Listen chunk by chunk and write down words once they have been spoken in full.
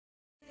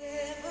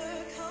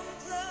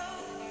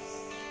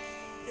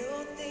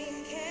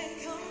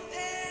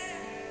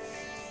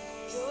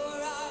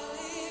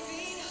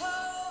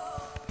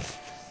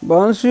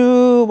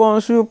Bonjour,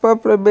 bonjour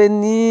peuple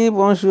béni,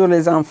 bonjour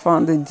les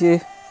enfants de Dieu.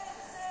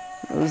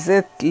 Vous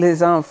êtes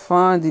les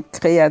enfants du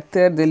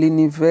Créateur de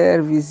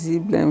l'univers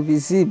visible,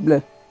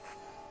 invisible.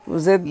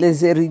 Vous êtes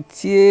les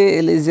héritiers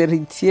et les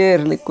héritières,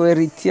 les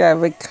co-héritiers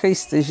avec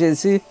Christ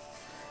Jésus.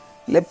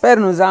 Le Père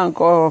nous a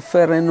encore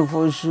offert un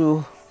nouveau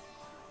jour,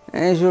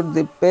 un jour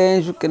de paix,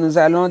 un jour que nous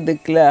allons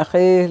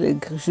déclarer le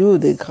jour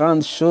des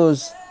grandes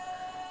choses,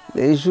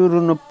 les jours où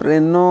nous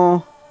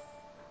prenons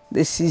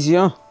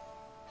décision.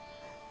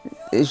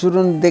 Les jours où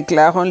nous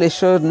déclarons les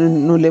choses,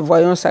 nous les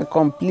voyons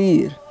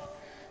s'accomplir.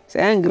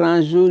 C'est un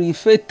grand jour, il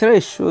fait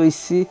très chaud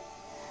ici,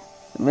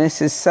 mais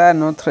c'est ça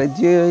notre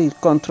Dieu, il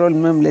contrôle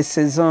même les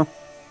saisons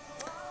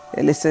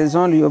et les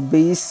saisons lui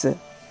obéissent.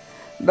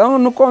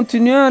 Donc nous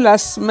continuons, la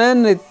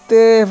semaine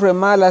était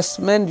vraiment la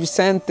semaine du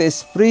Saint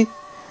Esprit.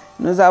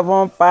 Nous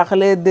avons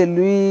parlé de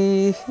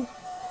lui,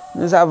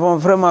 nous avons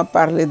vraiment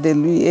parlé de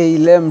lui et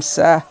il aime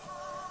ça.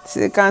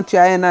 C'est quand tu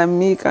as un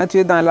ami, quand tu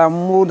es dans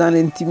l'amour, dans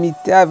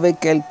l'intimité avec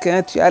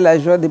quelqu'un, tu as la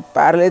joie de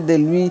parler de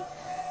lui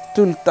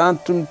tout le temps,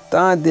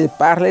 de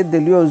parler de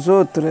lui aux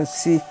autres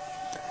aussi.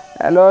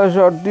 Alors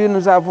aujourd'hui,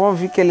 nous avons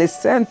vu que le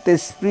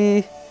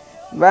Saint-Esprit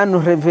va nous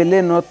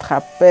révéler notre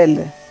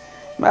appel.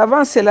 Mais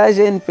avant cela,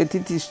 j'ai une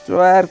petite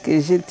histoire que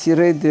j'ai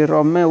tirée de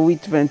Romains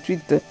 8,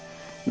 28.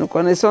 Nous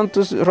connaissons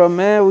tous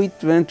Romains 8,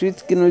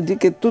 28 qui nous dit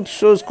que toutes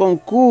choses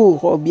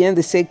concourent au bien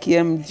de ceux qui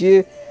aiment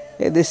Dieu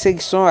et de ceux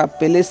qui sont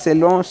appelés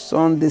selon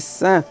son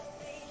dessein.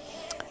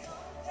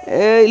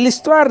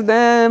 L'histoire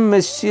d'un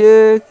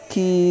monsieur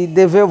qui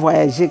devait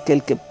voyager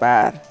quelque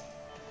part.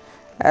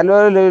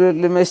 Alors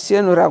le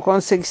monsieur nous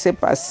raconte ce qui s'est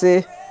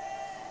passé.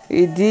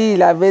 Il dit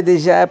qu'il avait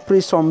déjà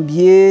pris son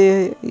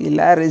billet, il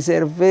a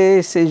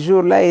réservé ce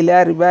jour-là, il est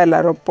arrivé à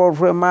l'aéroport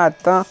vraiment à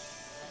temps.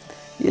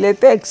 Il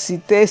était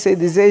excité, il se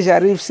disait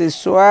j'arrive ce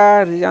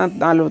soir, j'entre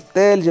dans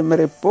l'hôtel, je me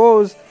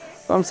repose.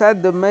 Comme ça,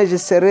 demain, je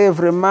serai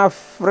vraiment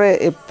frais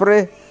et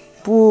prêt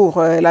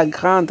pour la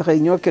grande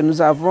réunion que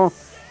nous avons,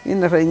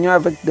 une réunion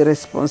avec des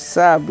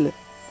responsables.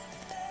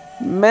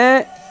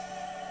 Mais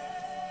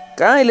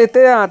quand il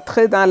était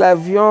entré dans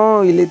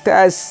l'avion, il était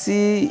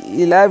assis,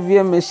 il a vu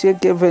un monsieur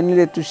qui est venu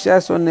le toucher à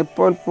son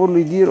épaule pour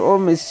lui dire « Oh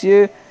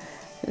monsieur,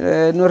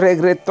 nous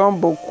regrettons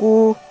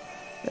beaucoup,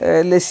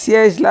 le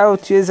siège là où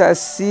tu es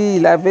assis,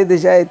 il avait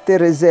déjà été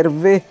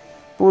réservé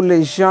pour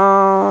les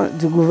gens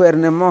du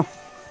gouvernement. »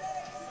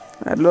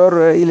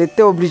 Alors, il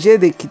était obligé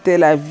de quitter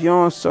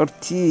l'avion,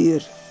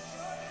 sortir.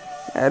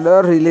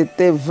 Alors, il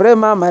était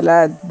vraiment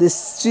malade,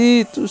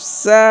 déçu, tout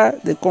ça,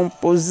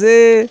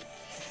 décomposé.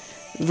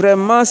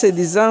 Vraiment se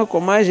disant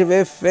comment je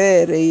vais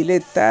faire. Et il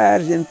est tard,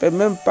 je ne peux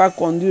même pas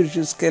conduire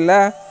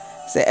jusque-là.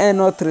 C'est un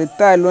autre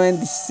état loin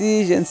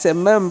d'ici, je ne sais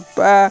même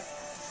pas,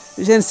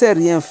 je ne sais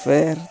rien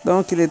faire.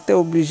 Donc, il était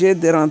obligé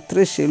de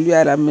rentrer chez lui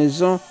à la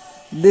maison,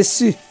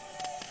 déçu.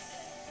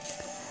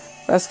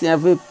 Parce qu'il n'y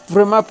avait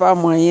vraiment pas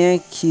moyen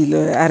qu'il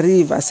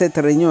arrive à cette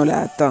réunion-là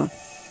à temps.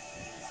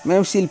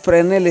 Même s'il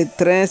prenait le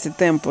train,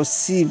 c'était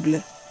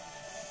impossible.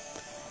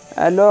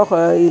 Alors,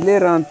 il est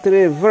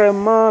rentré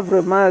vraiment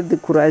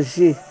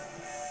découragé.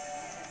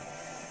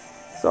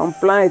 Son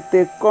plan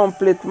était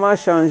complètement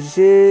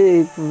changé,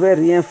 il ne pouvait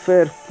rien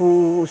faire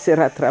pour se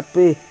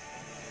rattraper.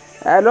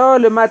 Alors,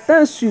 le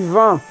matin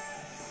suivant,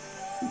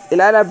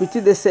 il a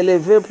l'habitude de se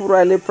lever pour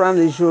aller prendre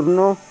les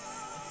journaux,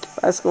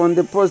 parce qu'on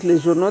dépose les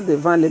journaux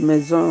devant les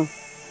maisons.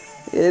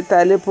 Il est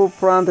allé pour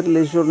prendre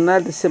le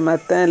journal de ce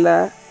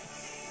matin-là.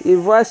 Il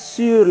voit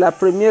sur la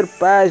première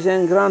page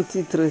un grand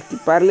titre qui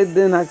parlait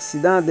d'un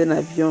accident d'un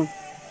avion.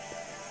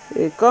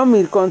 Et comme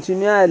il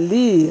continuait à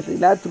lire,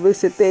 il a trouvé que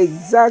c'était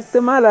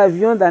exactement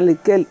l'avion dans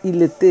lequel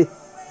il était.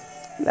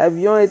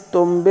 L'avion est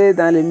tombé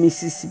dans le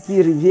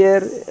Mississippi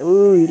rivière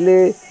où il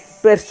est.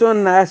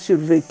 Personne n'a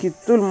survécu.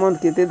 Tout le monde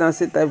qui était dans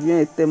cet avion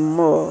était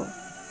mort.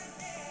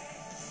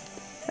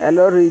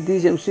 Alors il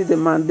dit, je me suis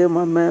demandé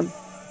moi-même.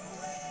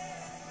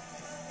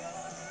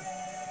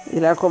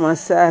 Il a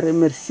commencé à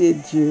remercier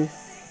Dieu.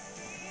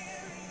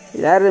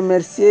 Il a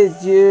remercié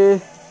Dieu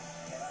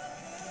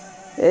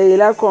et il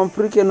a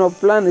compris que nos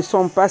plans ne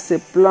sont pas ses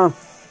plans.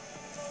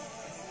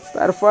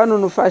 Parfois, nous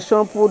nous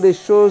fâchons pour des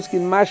choses qui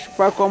ne marchent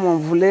pas comme on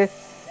voulait,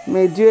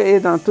 mais Dieu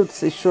est dans toutes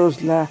ces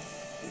choses-là.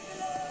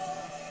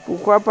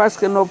 Pourquoi? Parce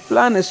que nos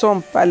plans ne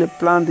sont pas les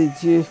plans de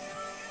Dieu.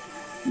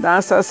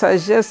 Dans sa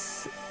sagesse,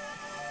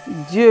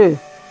 Dieu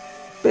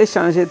peut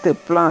changer tes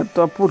plans,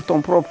 toi, pour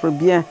ton propre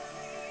bien.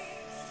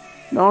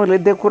 Donc, les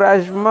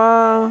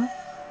découragements,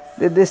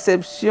 les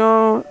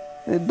déceptions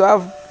ne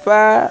doivent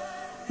pas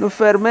nous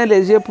fermer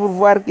les yeux pour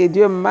voir que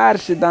Dieu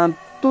marche dans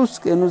tout ce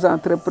que nous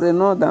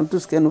entreprenons, dans tout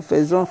ce que nous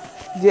faisons.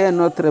 Dieu est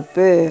notre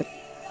Père.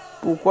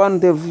 Pourquoi nous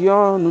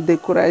devions nous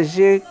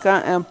décourager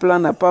quand un plan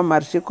n'a pas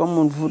marché comme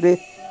on voulait?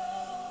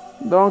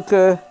 Donc,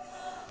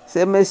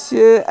 ce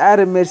monsieur a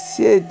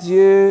remercié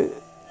Dieu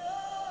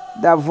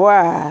de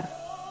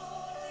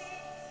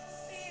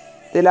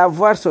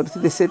l'avoir sorti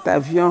de cet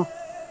avion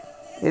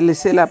et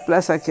laisser la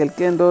place à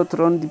quelqu'un d'autre.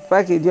 On ne dit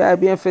pas que Dieu a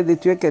bien fait de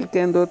tuer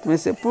quelqu'un d'autre, mais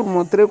c'est pour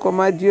montrer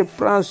comment Dieu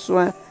prend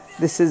soin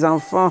de ses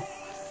enfants.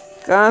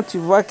 Quand tu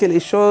vois que les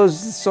choses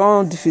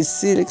sont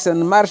difficiles et que ça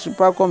ne marche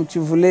pas comme tu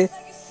voulais,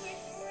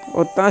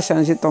 autant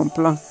changer ton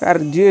plan. Car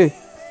Dieu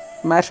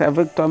marche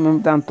avec toi-même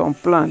dans ton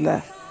plan là.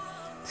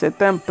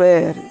 C'est un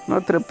Père.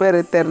 Notre Père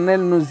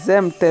éternel nous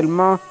aime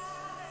tellement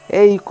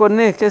et il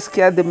connaît qu'est-ce qu'il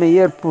y a de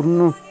meilleur pour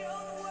nous.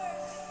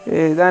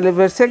 Et dans le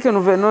verset que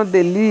nous venons de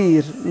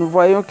lire, nous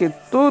voyons que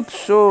toutes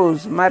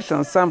choses marchent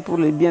ensemble pour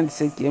le bien de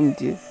ceux qui aiment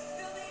Dieu.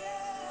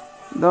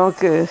 Donc,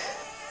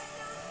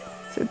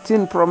 c'est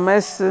une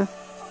promesse.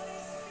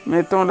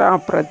 Mettons-la en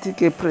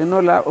pratique et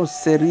prenons-la au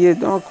sérieux.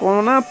 Donc,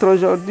 on entre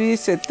aujourd'hui,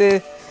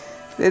 c'était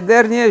les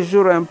derniers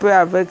jours un peu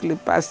avec le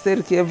pasteur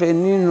qui est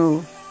venu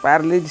nous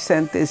parler du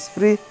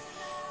Saint-Esprit.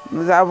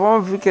 Nous avons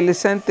vu que le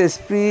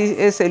Saint-Esprit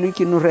est celui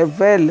qui nous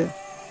révèle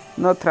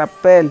notre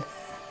appel.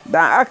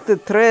 Dans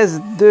Acte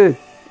 13, 2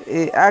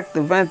 et Acte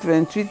 20,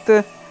 28,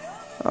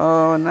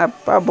 on n'a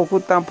pas beaucoup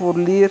de temps pour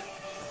lire.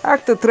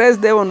 Acte 13,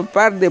 2, on nous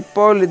parle de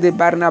Paul et de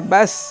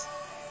Barnabas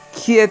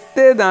qui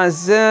étaient dans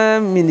un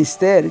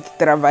ministère, qui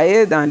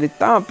travaillaient dans le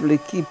temple,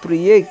 qui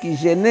priaient, qui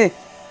jeûnaient,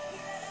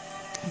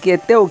 qui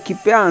étaient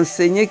occupés à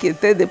enseigner, qui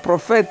étaient des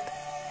prophètes.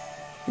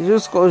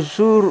 Jusqu'au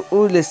jour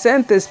où le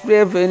Saint-Esprit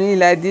est venu,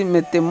 il a dit,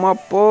 mettez-moi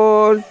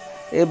Paul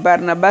et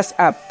Barnabas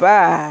à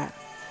part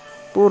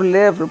pour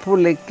l'œuvre pour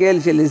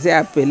laquelle je les ai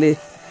appelés.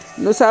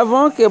 Nous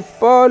savons que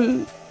Paul,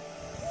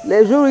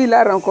 le jour où il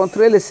a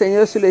rencontré le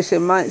Seigneur sur le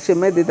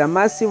chemin de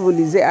Damas, si vous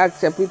lisez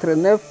Actes chapitre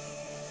 9,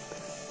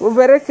 vous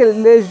verrez que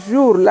le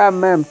jour là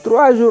même,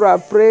 3 jours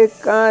après,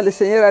 quand le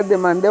Seigneur a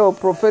demandé au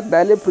prophète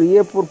d'aller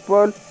prier pour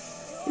Paul,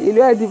 il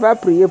lui a dit, va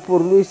prier pour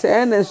lui. C'est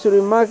un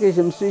instrument que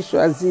je me suis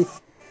choisi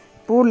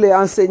pour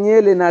enseigner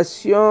les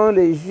nations,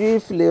 les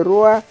juifs, les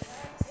rois.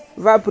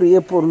 Va prier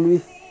pour lui.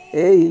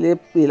 Et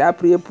il a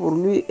prié pour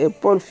lui et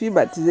Paul fut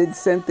baptisé du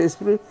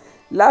Saint-Esprit.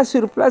 Là,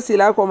 sur place,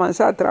 il a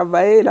commencé à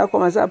travailler, il a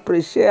commencé à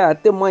prêcher, à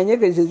témoigner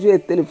que Jésus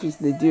était le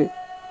Fils de Dieu.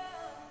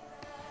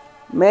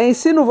 Mais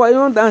ici, nous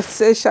voyons dans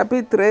ce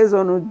chapitre 13,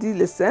 on nous dit,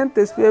 le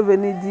Saint-Esprit est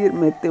venu dire,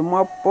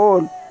 mettez-moi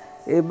Paul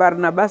et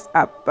Barnabas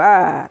à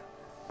part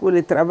pour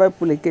le travail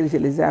pour lequel je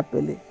les ai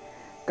appelés.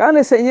 Quand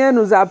le Seigneur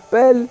nous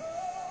appelle,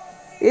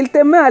 il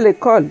te met à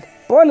l'école.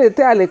 Paul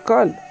était à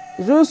l'école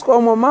jusqu'au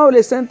moment où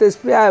le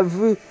Saint-Esprit a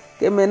vu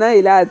que maintenant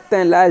il a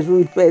atteint l'âge où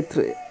il peut être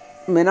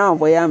maintenant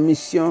envoyé en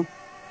mission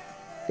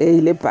et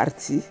il est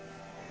parti.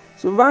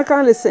 Souvent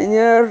quand le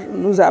Seigneur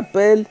nous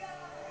appelle,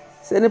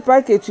 ce n'est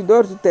pas que tu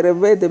dors, tu te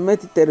réveilles, demain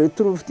tu te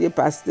retrouves, tu es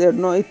pasteur.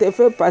 Non, il te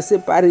fait passer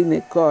par une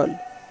école.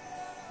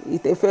 Il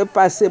te fait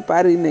passer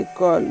par une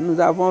école. Nous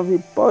avons vu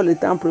Paul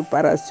était en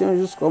préparation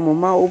jusqu'au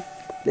moment où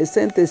le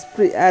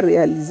Saint-Esprit a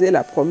réalisé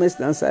la promesse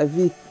dans sa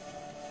vie.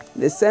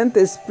 Le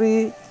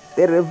Saint-Esprit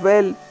te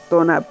révèle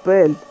ton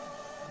appel.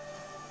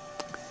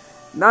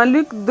 Dans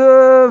Luc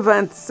 2,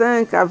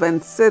 25 à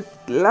 27,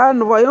 là,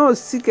 nous voyons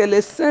aussi que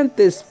le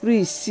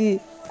Saint-Esprit ici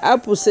a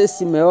poussé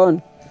Simeon.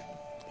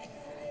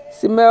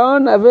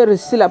 Simeon avait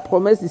reçu la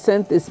promesse du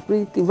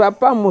Saint-Esprit qu'il ne va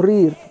pas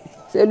mourir.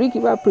 C'est lui qui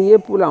va prier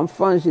pour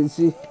l'enfant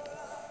Jésus.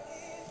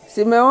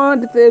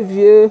 Simeon était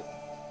vieux.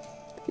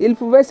 Il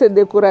pouvait se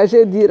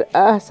décourager et dire,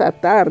 ah, ça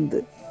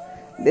tarde.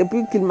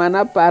 Depuis qu'il m'en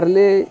a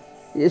parlé,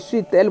 je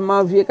suis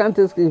tellement vieux, quand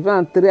est-ce que je vais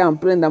entrer en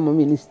plein dans mon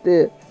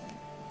ministère?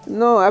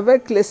 Non,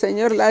 avec le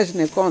Seigneur, l'âge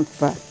ne compte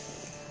pas.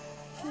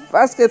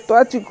 Parce que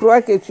toi, tu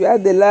crois que tu as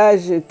de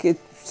l'âge, que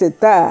c'est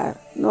tard.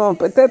 Non,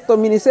 peut-être ton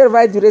ministère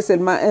va durer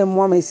seulement 1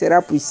 mois, mais il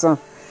sera puissant.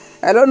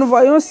 Alors nous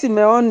voyons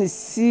Simeon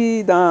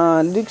ici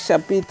dans Luc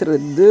chapitre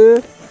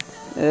 2.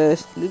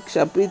 Luc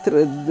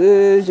chapitre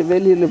 2, je vais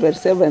lire le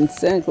verset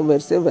 25 au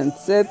verset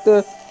 27.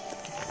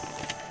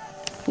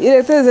 Il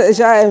était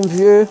déjà un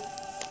vieux,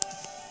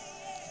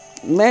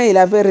 mais il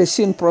avait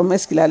reçu une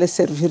promesse qu'il allait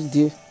servir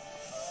Dieu.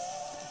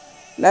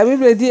 La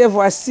Bible dit, et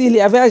voici, il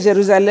y avait à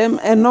Jérusalem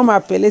un homme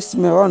appelé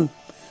Simeon.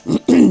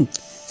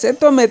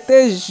 Cet homme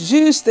était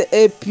juste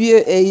et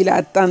pieux et il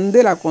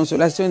attendait la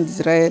consolation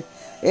d'Israël.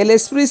 Et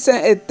l'Esprit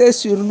Saint était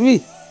sur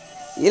lui.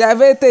 Il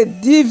avait été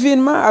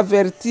divinement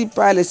averti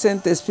par le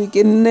Saint-Esprit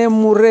qu'il ne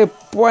mourrait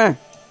point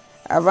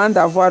avant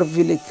d'avoir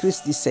vu le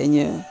Christ du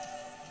Seigneur.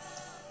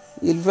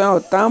 Il vint au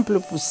temple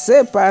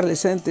poussé par le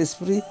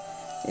Saint-Esprit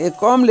et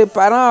comme les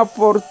parents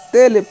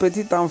apportaient le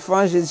petit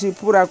enfant Jésus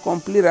pour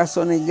accomplir à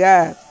son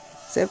égard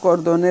ce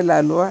qu'ordonnait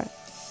la loi,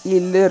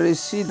 il le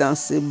reçut dans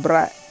ses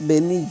bras,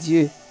 bénit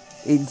Dieu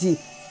et dit,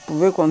 vous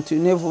pouvez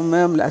continuer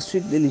vous-même la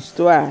suite de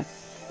l'histoire.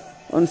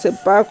 On ne sait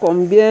pas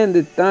combien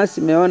de temps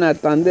Simeon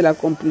attendait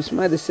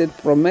l'accomplissement de cette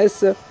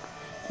promesse,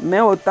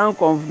 mais au temps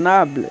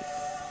convenable.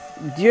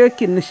 Dieu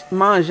qui ne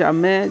ment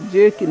jamais,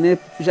 Dieu qui n'est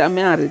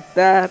jamais en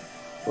retard,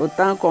 au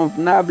temps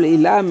convenable,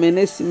 il a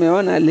amené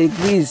Simeon à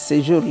l'église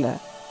ce jour-là.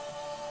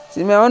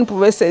 Simeon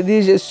pouvait se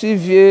dire, je suis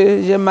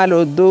vieux, j'ai mal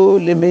au dos,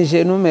 mes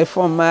genoux me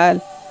font mal,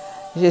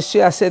 je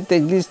suis à cette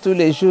église tous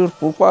les jours,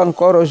 pourquoi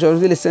encore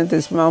aujourd'hui le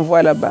Saint-Esprit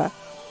m'envoie là-bas?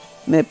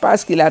 Mais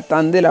parce qu'il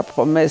attendait la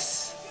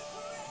promesse.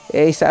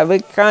 Et il savait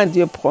que quand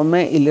Dieu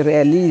promet, il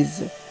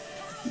réalise.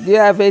 Dieu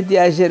avait dit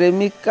à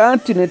Jérémie, quand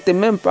tu n'étais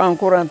même pas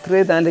encore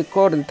entré dans le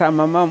corps de ta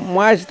maman,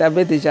 moi je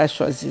t'avais déjà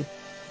choisi.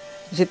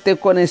 Je te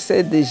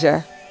connaissais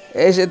déjà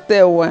et je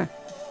t'ai oint.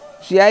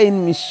 Tu as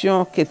une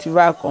mission que tu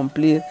vas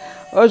accomplir.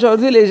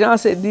 Aujourd'hui, les gens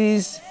se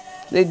disent,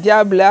 le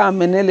diable a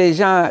amené les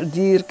gens à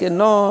dire que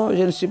non,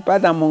 je ne suis pas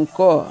dans mon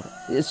corps.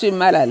 Je suis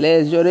mal à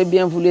l'aise. J'aurais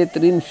bien voulu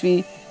être une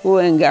fille ou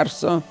un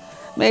garçon.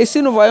 Mais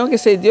ici, nous voyons que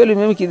c'est Dieu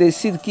lui-même qui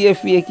décide qui est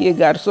fille et qui est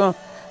garçon.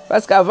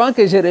 Parce qu'avant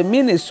que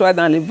Jérémie ne soit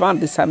dans le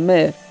ventre de sa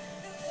mère,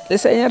 le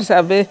Seigneur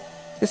savait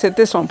que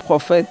c'était son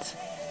prophète.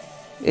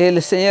 Et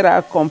le Seigneur a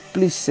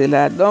accompli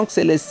cela. Donc,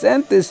 c'est le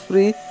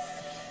Saint-Esprit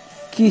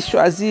qui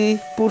choisit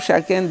pour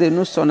chacun de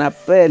nous son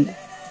appel.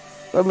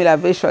 Comme il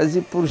avait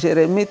choisi pour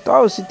Jérémie,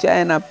 toi aussi tu as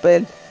un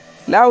appel.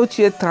 Là où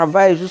tu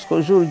travailles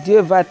jusqu'au jour,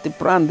 Dieu va te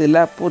prendre de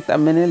là pour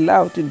t'amener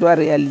là où tu dois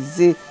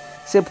réaliser.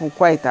 C'est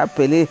pourquoi il t'a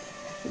appelé.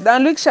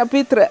 Dans Luc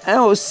chapitre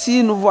 1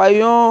 aussi, nous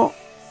voyons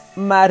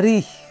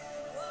Marie.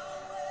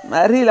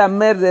 Marie, la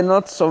mère de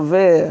notre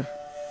Sauveur.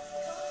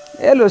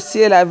 Elle aussi,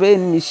 elle avait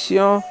une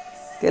mission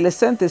que le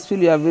Saint-Esprit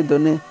lui avait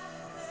donnée.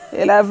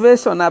 Elle avait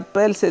son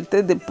appel,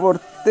 c'était de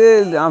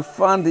porter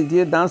l'enfant de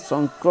Dieu dans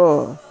son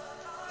corps.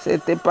 Ce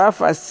n'était pas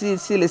facile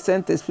si le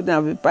Saint-Esprit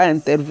n'avait pas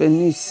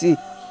intervenu ici.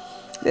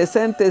 Le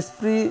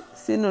Saint-Esprit,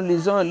 si nous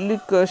lisons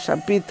Luc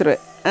chapitre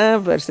 1,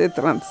 verset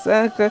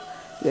 35,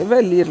 je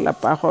vais lire la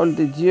parole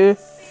de Dieu.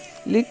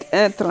 Luc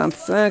 1,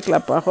 35, la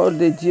parole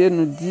de Dieu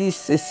nous dit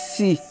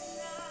ceci.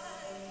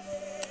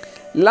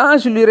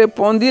 L'ange lui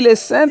répondit, le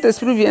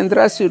Saint-Esprit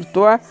viendra sur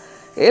toi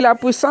et la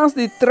puissance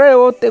du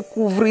Très-Haut te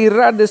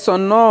couvrira de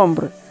son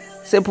ombre.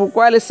 C'est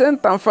pourquoi le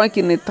Saint-Enfant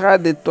qui naîtra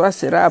de toi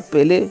sera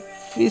appelé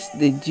Fils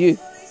de Dieu.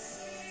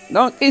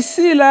 Donc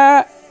ici,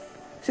 là,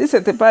 si ce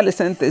n'était pas le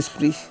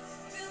Saint-Esprit,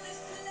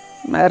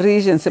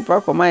 Marie, je ne sais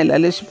pas comment elle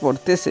allait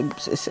supporter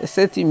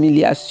cette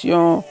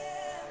humiliation.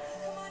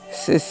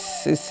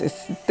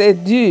 C'était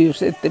dur,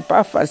 c'était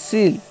pas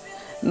facile.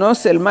 Non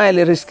seulement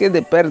elle risquait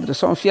de perdre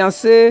son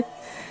fiancé,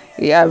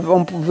 et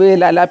on pouvait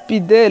la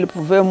lapider, elle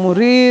pouvait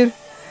mourir.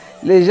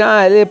 Les gens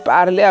allaient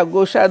parler à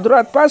gauche, à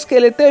droite, parce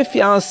qu'elle était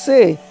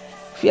fiancée.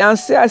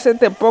 Fiancée à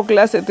cette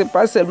époque-là, ce n'était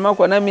pas seulement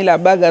qu'on a mis la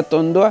bague à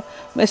ton doigt,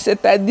 mais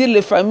c'est-à-dire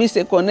les familles se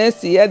connaissent,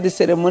 il y a des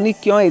cérémonies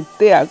qui ont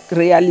été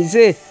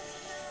réalisées.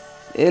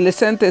 Et le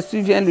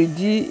Saint-Esprit vient lui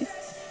dire,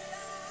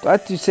 toi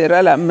tu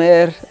seras la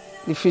mère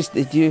du Fils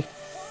de Dieu.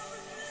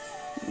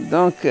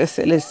 Donc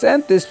c'est le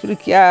Saint-Esprit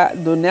qui a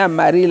donné à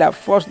Marie la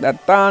force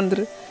d'attendre,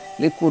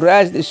 le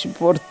courage de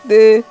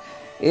supporter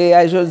et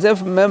à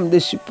Joseph même de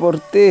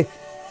supporter.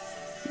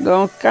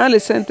 Donc quand le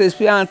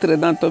Saint-Esprit entre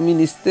dans ton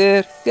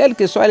ministère, quelles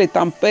que soient les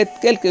tempêtes,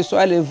 quel que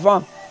soit le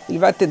vent, il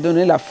va te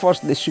donner la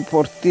force de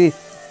supporter.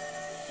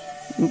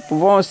 Nous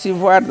pouvons aussi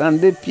voir dans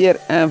 2 Pierre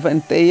 1,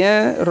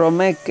 21,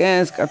 Romains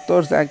 15,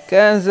 14 à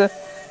 15,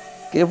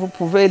 que vous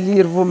pouvez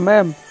lire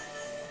vous-même.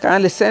 Quand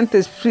le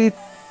Saint-Esprit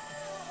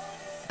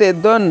te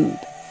donne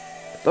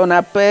ton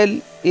appel,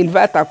 il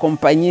va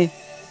t'accompagner,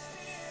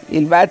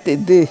 il va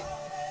t'aider,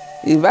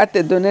 il va te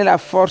donner la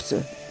force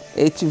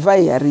et tu vas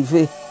y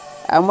arriver,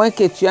 à moins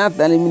que tu entres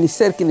dans le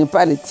ministère qui n'est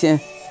pas le tien.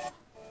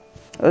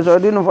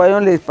 Aujourd'hui, nous voyons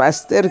les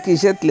pasteurs qui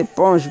jettent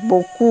l'éponge,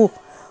 beaucoup.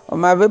 On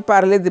m'avait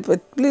parlé de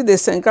plus de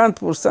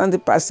 50% des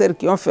pasteurs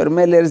qui ont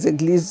fermé leurs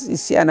églises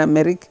ici en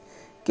Amérique,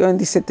 qui ont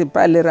dit que ce n'était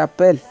pas leur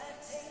appel.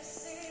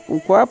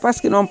 Pourquoi?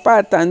 Parce qu'ils n'ont pas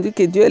attendu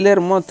que Dieu leur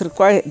montre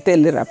quoi était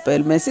leur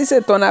appel. Mais si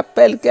c'est ton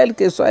appel, quelles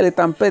que soient les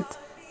tempêtes,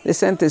 le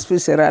Saint-Esprit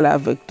sera là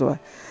avec toi.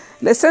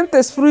 Le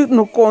Saint-Esprit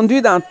nous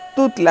conduit dans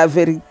toute la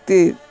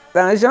vérité.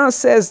 Dans Jean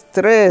 16,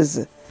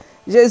 13,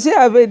 Jésus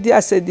avait dit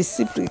à ses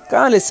disciples,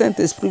 quand le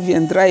Saint-Esprit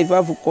viendra, il va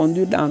vous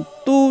conduire dans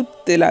toute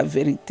la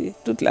vérité.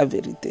 Toute la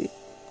vérité.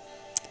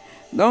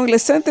 Donc le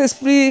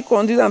Saint-Esprit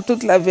conduit dans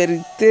toute la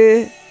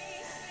vérité.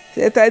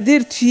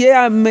 C'est-à-dire, tu es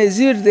en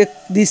mesure de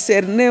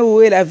discerner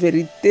où est la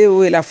vérité,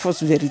 où est la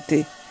fausse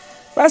vérité.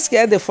 Parce qu'il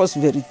y a des fausses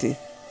vérités.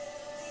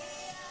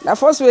 La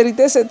fausse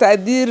vérité,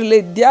 c'est-à-dire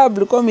le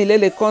diable, comme il est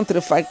le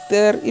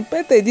contrefacteur, il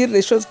peut te dire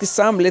des choses qui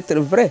semblent être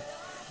vraies.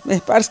 Mais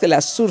parce que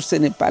la source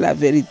n'est pas la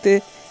vérité,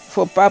 il ne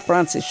faut pas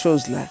prendre ces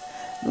choses-là.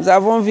 Nous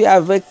avons vu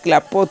avec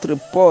l'apôtre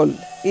Paul,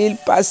 il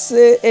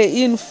passait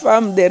et une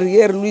femme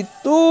derrière lui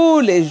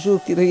tous les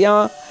jours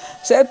criant,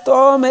 cet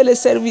homme est le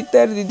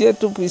serviteur du Dieu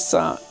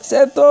Tout-Puissant.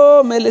 Cet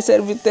homme est le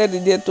serviteur du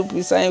Dieu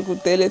Tout-Puissant.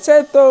 Écoutez-le,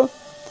 cet homme.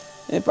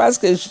 Et parce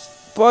que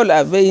Paul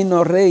avait une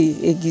oreille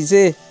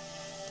aiguisée,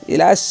 il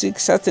a su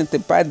que ça n'était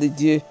pas de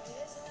Dieu.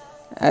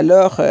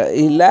 Alors,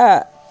 il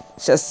a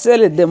chassé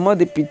les démons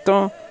de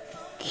Python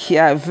qui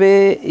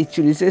avaient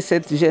utilisé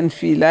cette jeune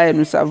fille-là. Et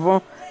nous savons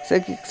ce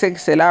que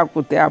cela a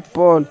coûté à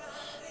Paul.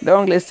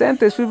 Donc, le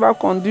Saint-Esprit va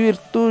conduire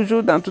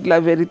toujours dans toute la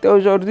vérité.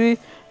 Aujourd'hui,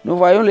 nous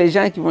voyons les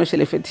gens qui vont chez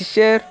les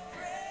féticheurs.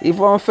 Ils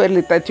vont faire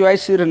les tatouages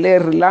sur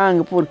leur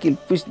langue pour qu'ils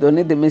puissent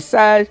donner des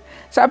messages.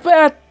 Ça peut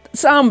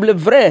semble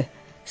vrai.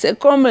 C'est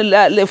comme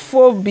les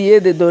faux billets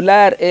de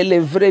dollars et les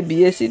vrais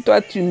billets. Si toi,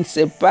 tu ne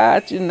sais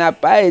pas, tu n'as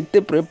pas été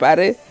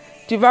préparé,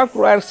 tu vas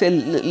croire que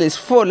les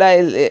faux là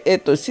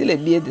est aussi les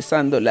billets de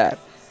 100 dollars.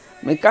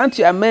 Mais quand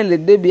tu amènes les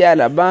 2 billets à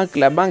la banque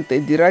te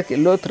dira que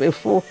l'autre est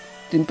faux.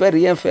 Tu ne peux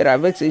rien faire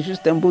avec, c'est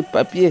juste un bout de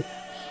papier.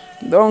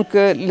 Donc,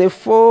 le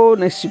faux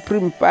ne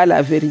supprime pas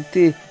la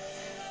vérité.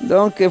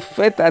 Donc,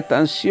 faites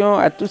attention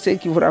à tous ceux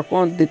qui vous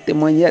racontent des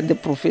témoignages, des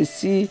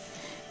prophéties.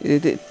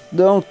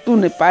 Donc, tout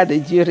n'est pas de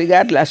Dieu.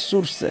 Regarde la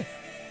source.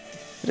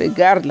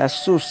 Regarde la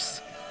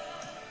source.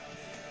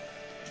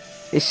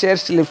 Et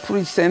cherche le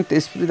fruit du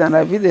Saint-Esprit dans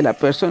la vie de la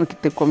personne qui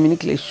te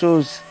communique les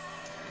choses.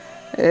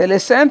 Et le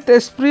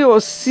Saint-Esprit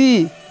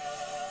aussi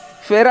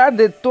fera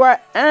de toi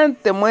un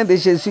témoin de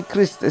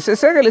Jésus-Christ. C'est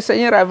ce que le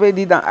Seigneur avait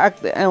dit dans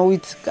Acte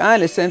 1:8. Quand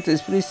le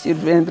Saint-Esprit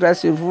surviendra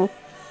sur vous,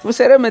 vous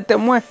serez mes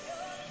témoins.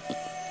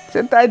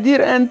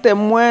 C'est-à-dire un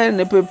témoin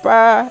ne peut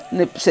pas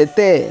se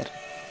taire.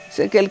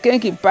 C'est quelqu'un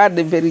qui parle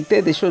de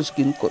vérité, des choses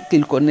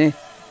qu'il connaît.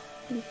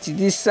 Tu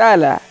dis ça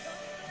là,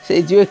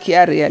 c'est Dieu qui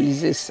a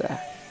réalisé ça.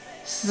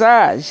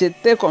 Ça,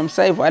 j'étais comme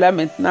ça et voilà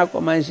maintenant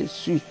comment je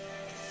suis.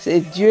 C'est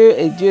Dieu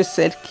et Dieu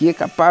seul qui est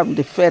capable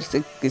de faire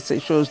ces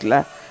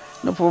choses-là.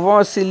 Nous pouvons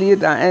aussi lire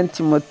dans 1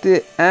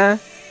 Timothée 1,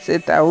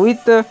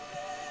 7-8.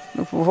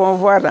 Nous pouvons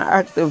voir dans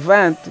Acte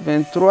 20,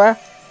 23.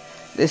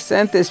 Le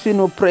Saint-Esprit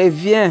nous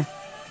prévient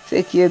ce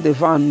qui est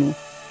devant nous.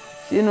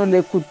 Si nous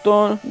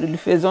l'écoutons, nous lui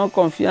faisons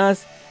confiance,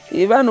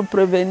 il va nous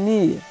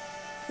prévenir.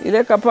 Il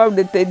est capable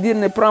de te dire,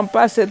 ne prends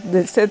pas cette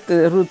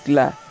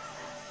route-là.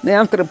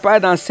 N'entre pas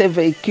dans ces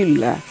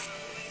véhicules-là.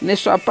 Ne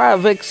sois pas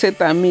avec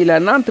cet ami-là.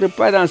 N'entre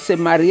pas dans ces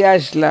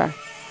mariages-là.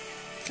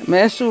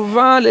 Mais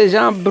souvent, les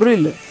gens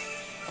brûlent.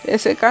 Et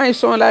c'est quand ils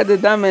sont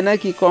là-dedans maintenant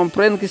qu'ils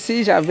comprennent que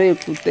si j'avais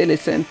écouté le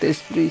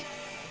Saint-Esprit,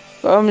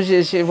 comme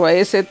je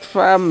voyais cette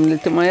femme, le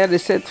témoignage de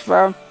cette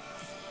femme,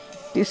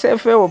 qui s'est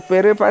fait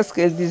opérer parce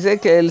qu'elle disait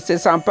qu'elle ne se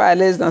sent pas à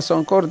l'aise dans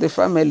son corps de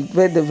femme, elle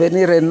devait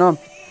devenir un homme.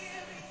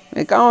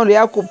 Mais quand on lui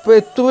a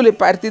coupé toutes les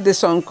parties de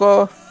son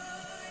corps,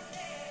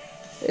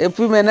 et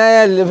puis maintenant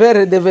elle devait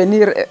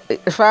redevenir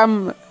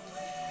femme,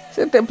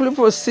 c'était plus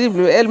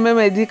possible. Elle-même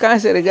a dit, quand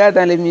elle se regarde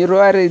dans le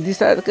miroir, elle dit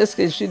ça, qu'est-ce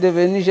que je suis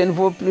devenue, je ne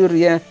vaux plus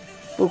rien.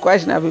 Pourquoi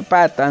je n'avais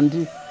pas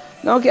attendu?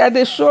 Donc il y a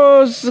des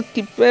choses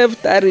qui peuvent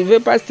t'arriver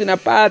parce que tu n'as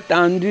pas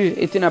attendu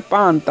et tu n'as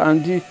pas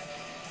entendu.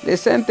 Le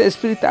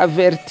Saint-Esprit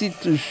t'avertit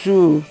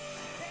toujours.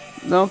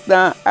 Donc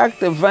dans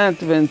Acte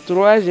 20,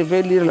 23, je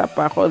vais lire la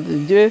parole de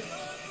Dieu,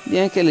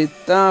 bien que le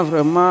temps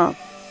vraiment...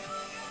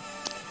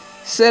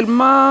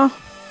 Seulement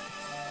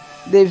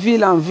de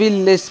ville en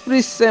ville,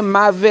 l'Esprit Saint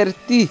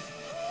m'avertit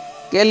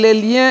que les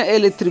liens et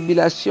les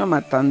tribulations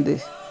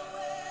m'attendaient.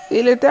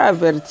 Il était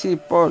averti,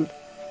 Paul.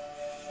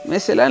 Mais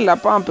cela ne l'a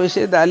pas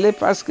empêché d'aller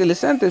parce que le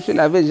Saint-Esprit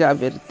l'avait déjà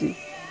averti.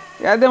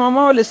 Il y a des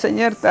moments où le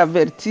Seigneur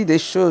t'avertit des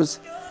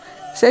choses.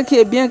 Ce qui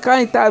est bien quand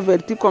il t'a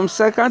averti comme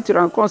ça, quand tu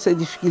rencontres ces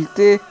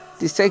difficultés,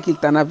 tu sais qu'il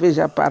t'en avait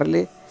déjà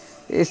parlé.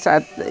 Et ça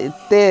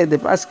t'aide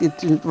parce que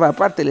tu ne vas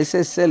pas te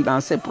laisser seul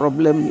dans ces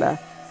problèmes-là.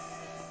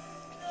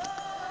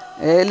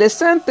 Et le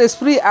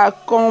Saint-Esprit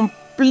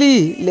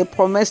accomplit les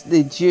promesses de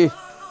Dieu.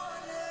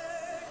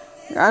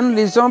 Quand nous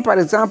lisons par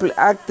exemple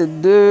Acte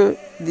 2,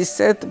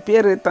 17,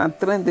 Pierre est en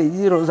train de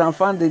dire aux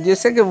enfants de Dieu,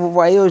 ce que vous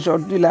voyez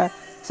aujourd'hui là,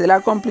 c'est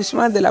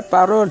l'accomplissement de la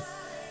parole.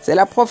 C'est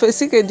la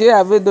prophétie que Dieu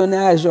avait donnée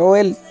à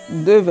Joël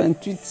 2,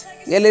 28.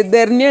 Et les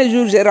derniers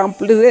jours,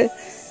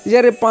 je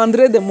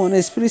répandrai de mon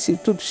esprit sur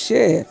toute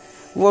chair.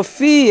 Vos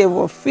filles et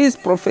vos fils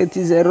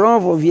prophétiseront,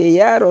 vos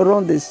vieillards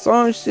auront des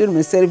songes sur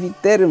mes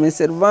serviteurs et mes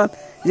servantes.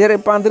 Je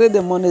répandrai de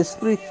mon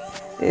esprit.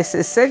 Et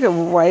c'est ce que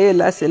vous voyez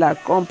là, c'est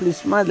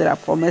l'accomplissement de la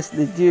promesse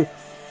de Dieu.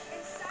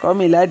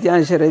 Comme il a dit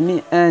en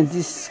Jérémie 1,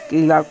 10,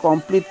 qu'il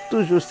accomplit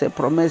toujours ses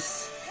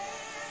promesses.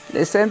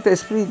 Le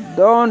Saint-Esprit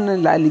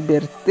donne la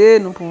liberté.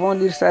 Nous pouvons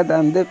lire ça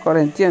dans 2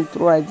 Corinthiens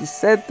 3,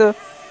 17.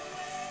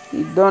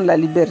 Il donne la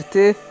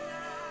liberté.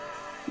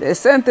 Le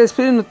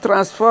Saint-Esprit nous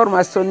transforme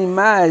à son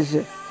image.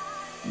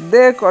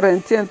 2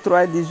 Corinthiens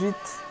 3, 18.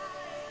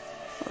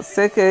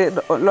 C'est que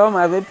l'homme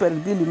avait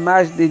perdu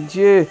l'image de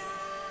Dieu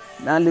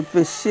dans le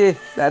péché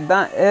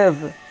d'Adam et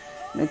Ève.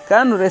 Mais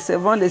quand nous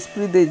recevons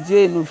l'Esprit de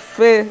Dieu, il nous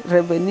fait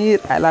revenir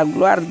à la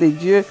gloire de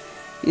Dieu.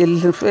 Il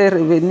nous fait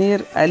revenir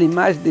à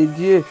l'image de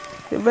Dieu.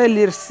 Je vais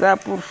lire ça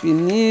pour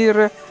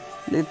finir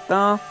le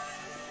temps.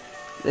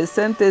 Le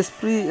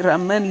Saint-Esprit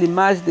ramène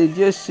l'image de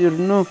Dieu sur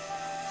nous.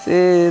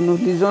 Nous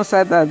lisons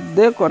ça dans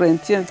 2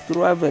 Corinthiens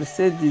 3,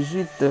 verset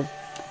 18.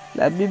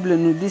 La Bible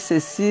nous dit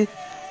ceci.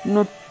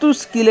 Nous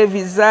tous qui les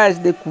visages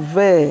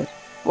découverts,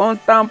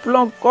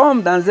 contemplons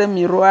comme dans un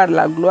miroir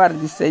la gloire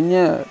du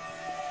Seigneur.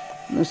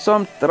 Nous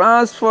sommes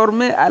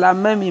transformés à la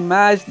même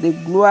image de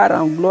gloire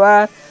en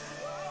gloire,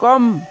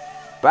 comme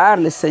par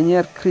le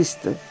Seigneur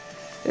Christ.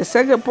 Et ce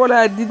que Paul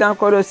a dit dans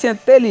Colossiens,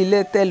 tel il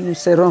est, tel nous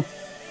serons.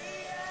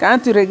 Quand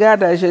tu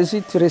regardes à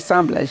Jésus, tu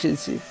ressembles à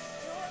Jésus.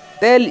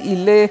 Tel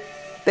il est,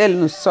 tel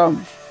nous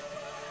sommes.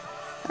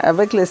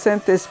 Avec le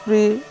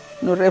Saint-Esprit,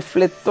 nous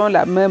reflétons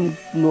la même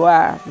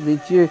gloire de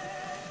Dieu.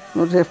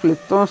 Nous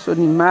reflétons son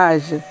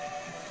image.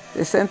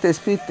 Le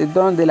Saint-Esprit te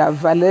donne de la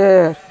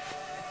valeur.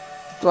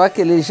 Toi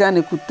que les gens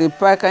n'écoutaient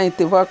pas, quand ils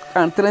te voient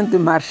en train de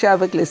marcher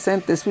avec le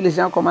Saint-Esprit, les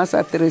gens commencent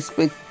à te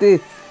respecter.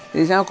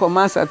 Les gens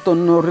commencent à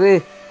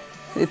t'honorer.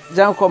 Les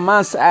gens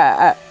commencent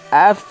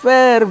à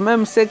faire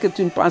même ce que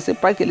tu ne pensais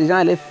pas que les gens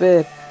allaient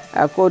faire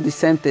à cause du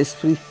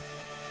Saint-Esprit.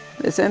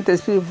 Le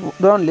Saint-Esprit vous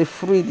donne les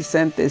fruits du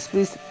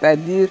Saint-Esprit,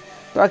 c'est-à-dire,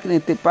 toi qui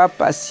n'étais pas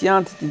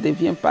patiente, tu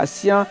deviens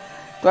patient.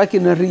 Toi qui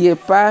ne riais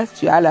pas,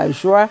 tu as la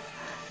joie.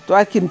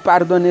 Toi qui ne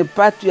pardonnais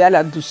pas, tu as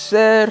la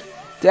douceur,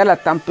 tu as la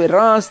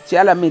tempérance, tu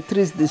as la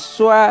maîtrise de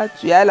soi,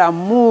 tu as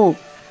l'amour.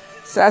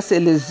 Ça, c'est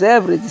les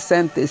œuvres du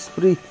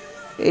Saint-Esprit.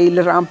 Et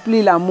il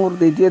remplit l'amour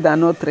de Dieu dans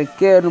notre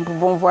cœur. Nous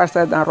pouvons voir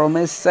ça dans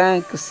Romains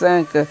 5,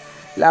 5.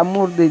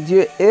 L'amour de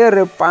Dieu est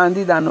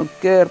répandu dans nos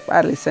cœurs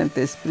par le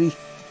Saint-Esprit.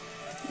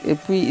 Et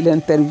puis, il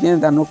intervient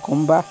dans nos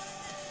combats.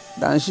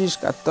 Dans Juge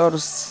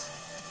 14,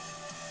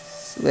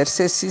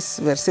 verset 6,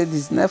 verset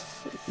 19.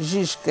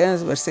 Juge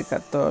 15, verset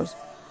 14.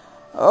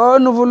 Oh,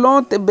 nous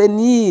voulons te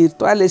bénir,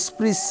 toi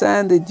l'Esprit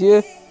Saint de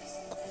Dieu,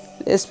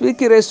 l'Esprit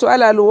qui reçoit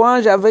la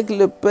louange avec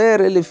le Père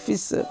et le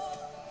Fils,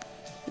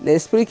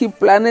 l'Esprit qui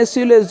planait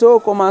sur les eaux au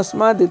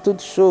commencement de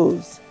toutes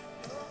choses,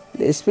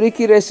 l'Esprit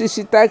qui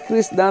ressuscita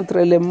Christ d'entre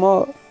les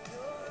morts,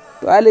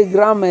 toi les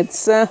grands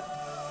médecins,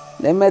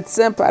 les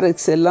médecins par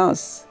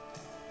excellence.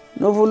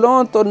 Nous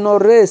voulons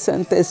t'honorer,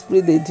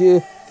 Saint-Esprit de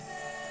Dieu.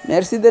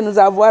 Merci de nous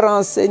avoir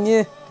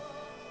enseignés.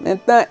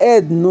 Maintenant,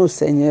 aide-nous,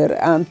 Seigneur,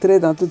 à entrer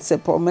dans toutes ces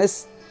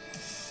promesses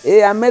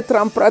et à mettre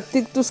en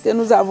pratique tout ce que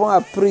nous avons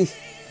appris.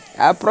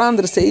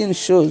 Apprendre, c'est une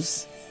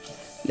chose.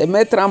 Le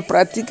mettre en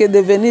pratique et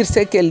devenir ce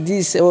qu'elle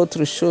dit, c'est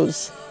autre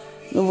chose.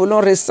 Nous voulons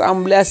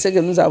ressembler à ce que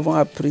nous avons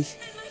appris.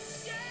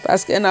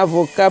 Parce qu'un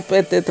avocat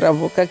peut être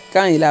avocat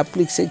quand il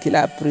applique ce qu'il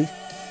a appris.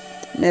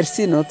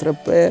 Merci, notre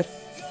Père.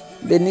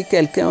 Bénis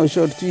quelqu'un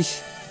aujourd'hui.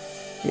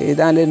 Et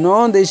dans le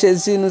nom de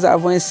Jésus, nous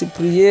avons ainsi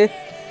prié.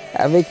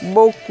 Avec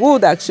beaucoup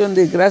d'actions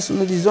de grâce,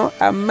 nous disons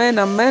Amen,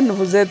 Amen.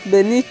 Vous êtes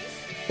bénis.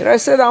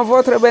 Restez dans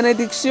votre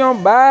bénédiction.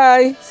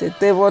 Bye.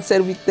 C'était votre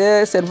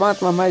serviteur,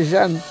 servante Maman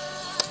Jeanne.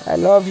 I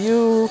love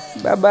you.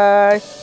 Bye bye.